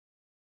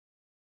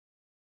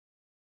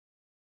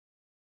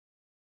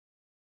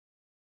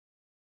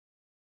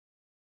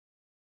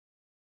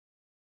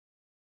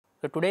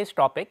So, today's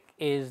topic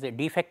is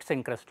defects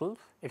in crystals.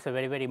 It is a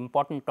very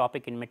important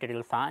topic in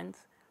material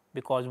science,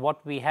 because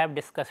what we have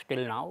discussed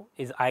till now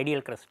is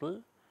ideal crystal,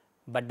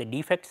 but the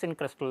defects in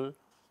crystal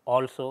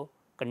also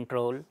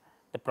control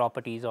the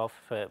properties of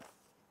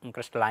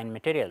crystalline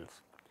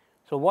materials.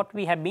 So, what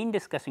we have been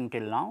discussing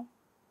till now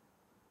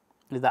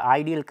is the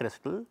ideal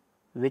crystal,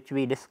 which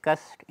we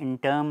discussed in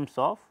terms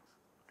of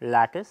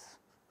lattice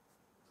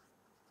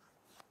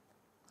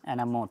and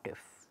a motif.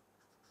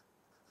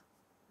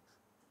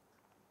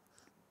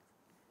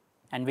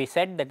 And we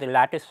said that the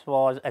lattice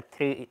was a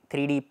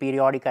 3D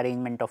periodic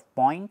arrangement of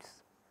points,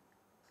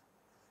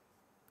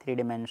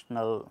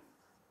 3-dimensional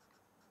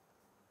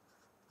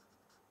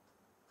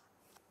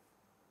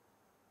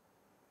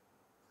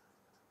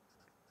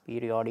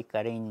periodic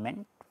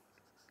arrangement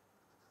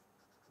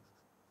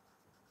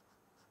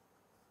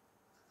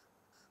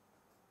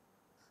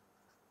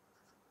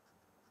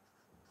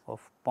of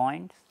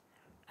points,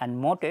 and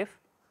motif,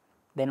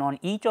 then on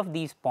each of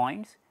these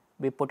points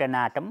we put an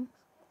atom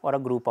or a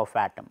group of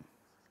atom.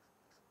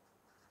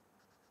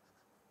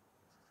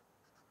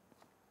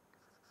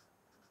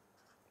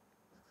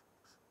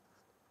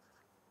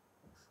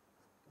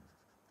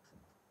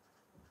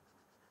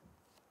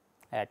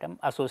 Atom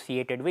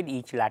associated with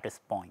each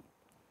lattice point.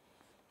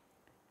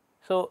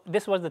 So,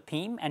 this was the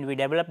theme, and we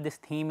developed this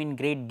theme in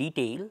great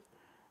detail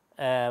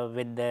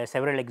with the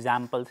several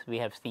examples we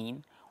have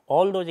seen.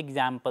 All those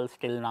examples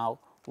till now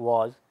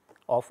was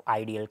of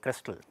ideal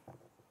crystal.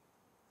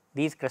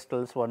 These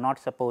crystals were not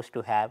supposed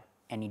to have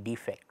any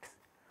defects,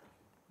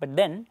 but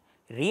then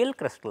real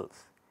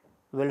crystals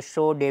will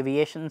show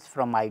deviations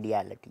from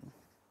ideality.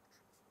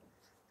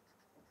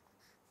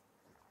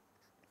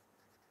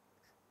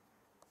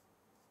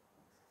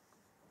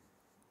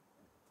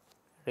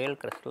 Real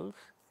crystals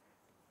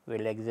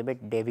will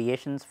exhibit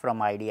deviations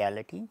from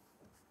ideality.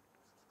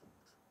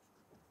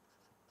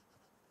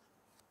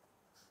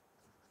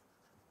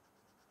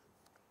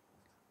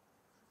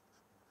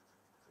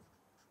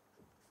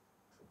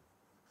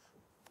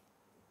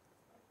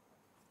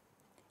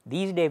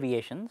 These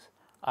deviations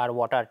are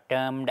what are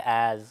termed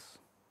as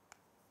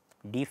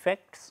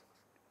defects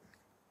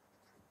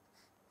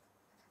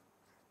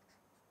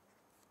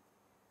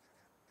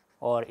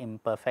or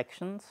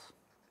imperfections.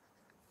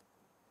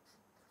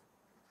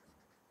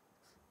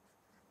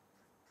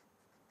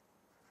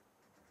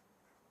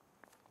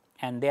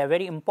 And they are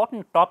very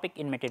important topic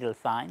in material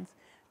science,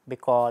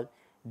 because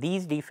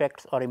these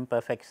defects or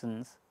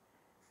imperfections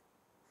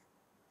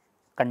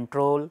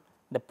control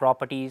the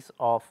properties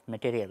of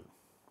material.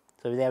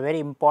 So, they are very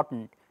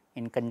important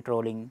in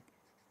controlling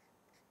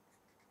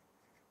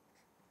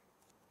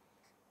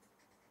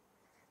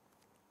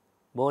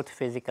both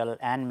physical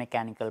and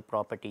mechanical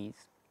properties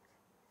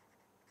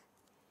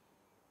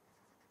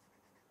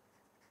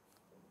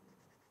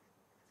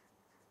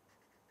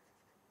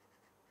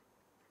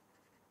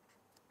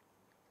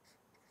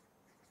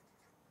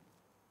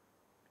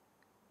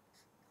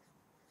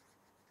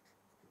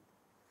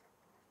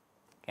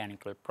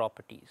mechanical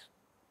properties.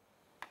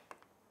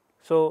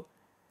 So,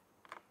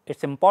 it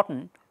is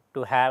important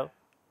to have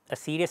a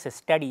serious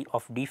study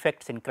of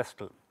defects in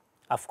crystal.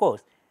 Of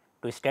course,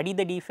 to study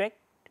the defect,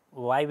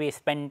 why we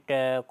spent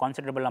a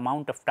considerable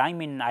amount of time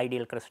in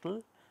ideal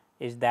crystal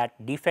is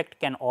that defect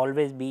can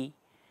always be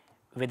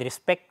with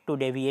respect to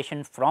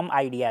deviation from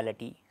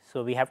ideality.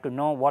 So, we have to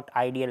know what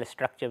ideal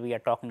structure we are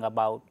talking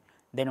about,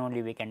 then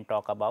only we can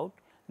talk about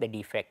the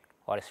defect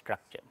or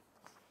structure,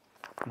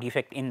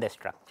 defect in the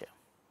structure.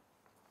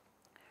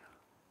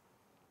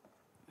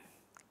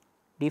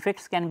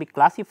 Defects can be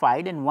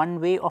classified, and one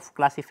way of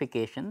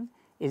classification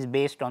is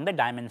based on the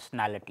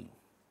dimensionality.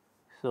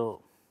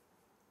 So,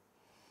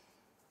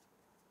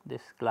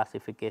 this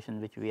classification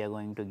which we are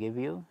going to give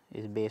you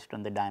is based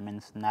on the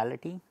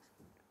dimensionality.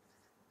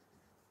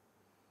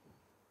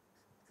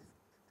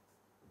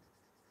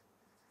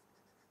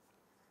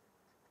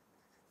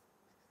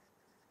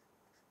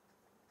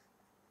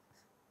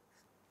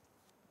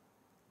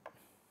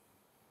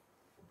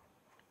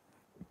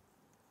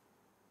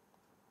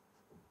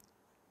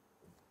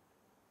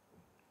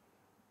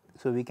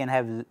 So, we can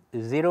have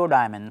 0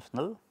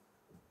 dimensional,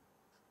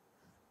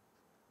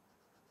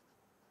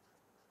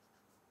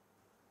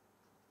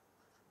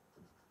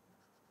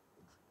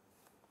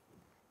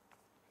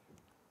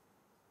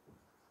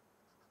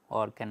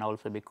 or can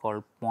also be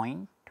called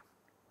point,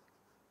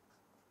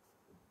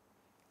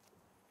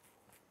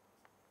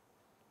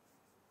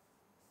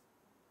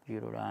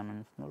 zero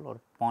dimensional or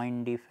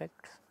point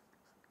defects.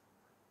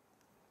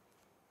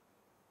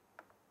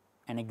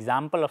 An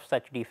example of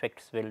such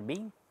defects will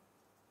be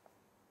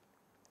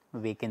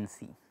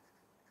vacancy.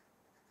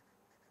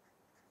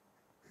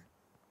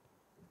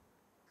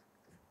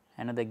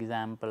 Another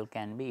example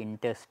can be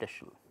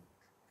interstitial.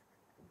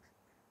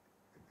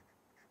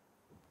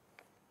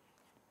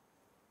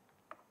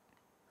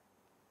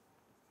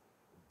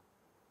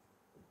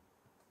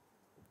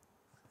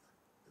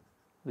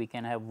 We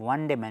can have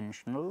one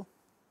dimensional,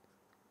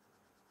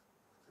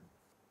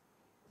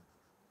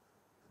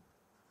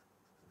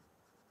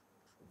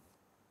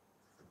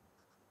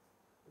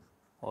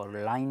 or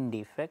line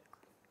defect,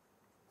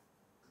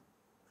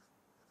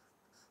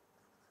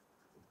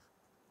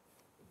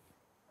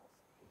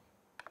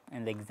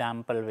 and the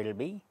example will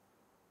be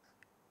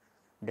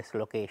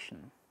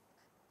dislocation.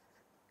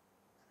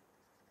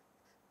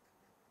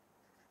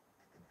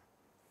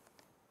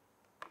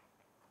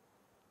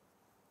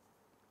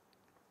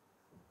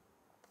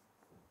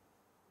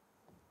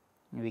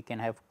 We can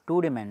have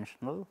two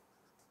dimensional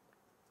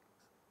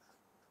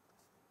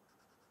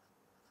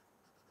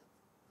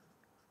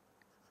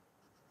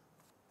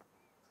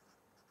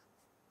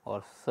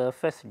or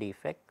surface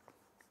defect,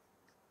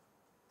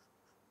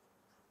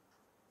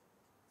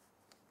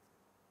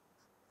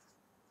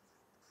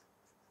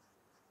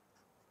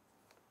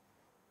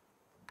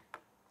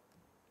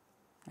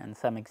 and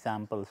some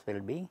examples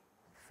will be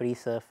free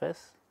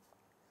surface,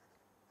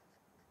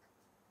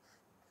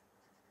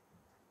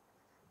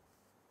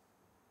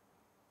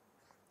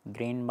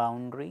 grain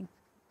boundary,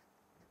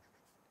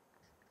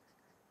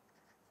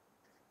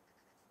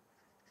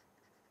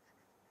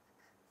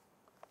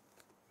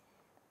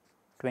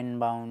 twin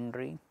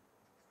boundary,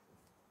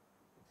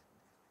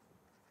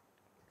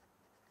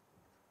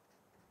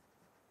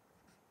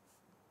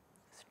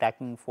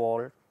 stacking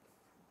fault,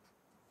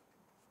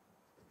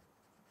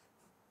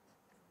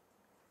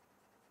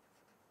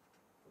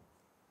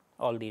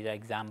 all these are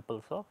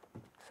examples of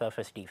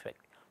surface defect.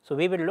 So,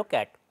 we will look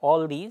at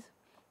all these,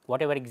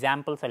 whatever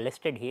examples are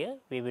listed here,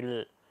 we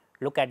will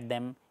look at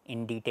them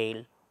in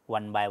detail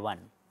one by one.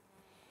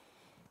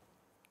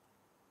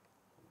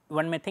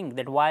 One may think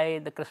that why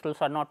the crystals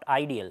are not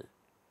ideal,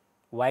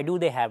 why do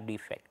they have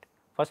defect?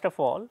 First of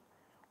all,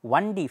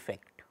 one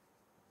defect,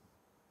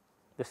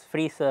 this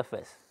free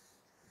surface,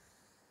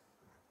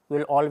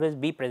 will always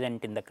be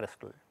present in the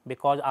crystal,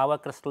 because our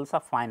crystals are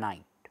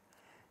finite,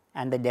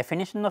 and the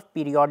definition of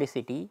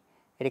periodicity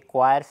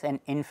requires an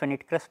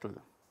infinite crystal.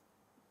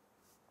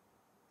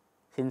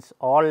 Since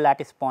all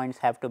lattice points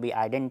have to be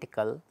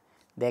identical,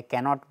 there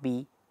cannot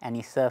be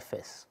any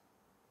surface.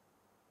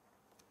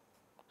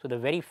 So, the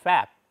very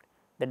fact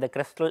that the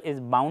crystal is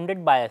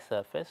bounded by a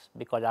surface,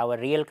 because our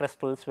real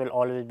crystals will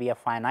always be a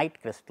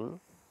finite crystal.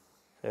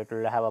 So, it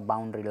will have a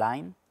boundary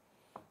line,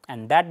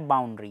 and that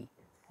boundary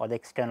or the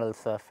external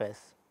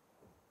surface,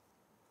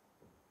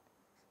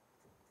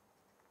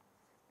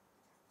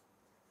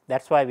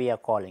 that is why we are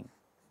calling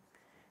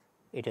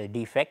it a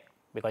defect,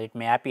 because it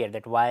may appear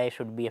that why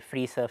should be a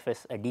free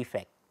surface a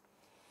defect.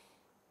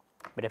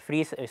 But a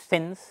free,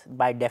 since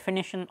by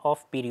definition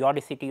of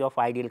periodicity of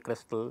ideal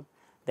crystal,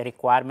 the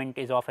requirement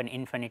is of an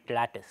infinite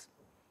lattice.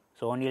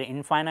 So, only an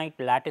infinite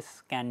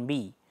lattice can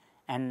be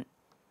an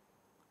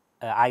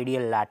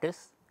ideal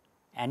lattice.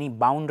 Any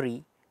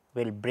boundary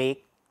will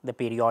break the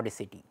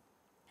periodicity,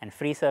 and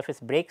free surface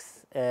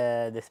breaks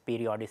this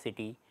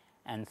periodicity,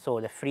 and so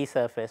the free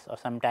surface, or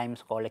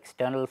sometimes called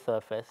external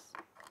surface,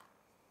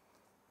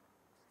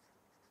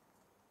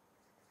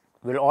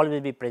 will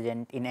always be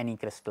present in any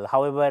crystal.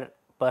 However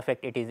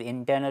perfect it is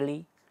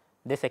internally,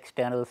 this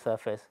external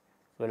surface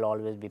will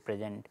always be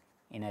present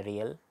in a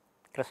real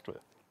crystal.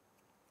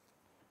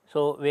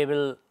 So, we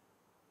will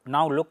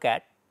now look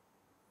at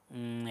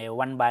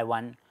one by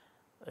one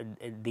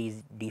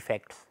these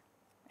defects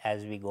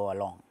as we go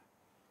along.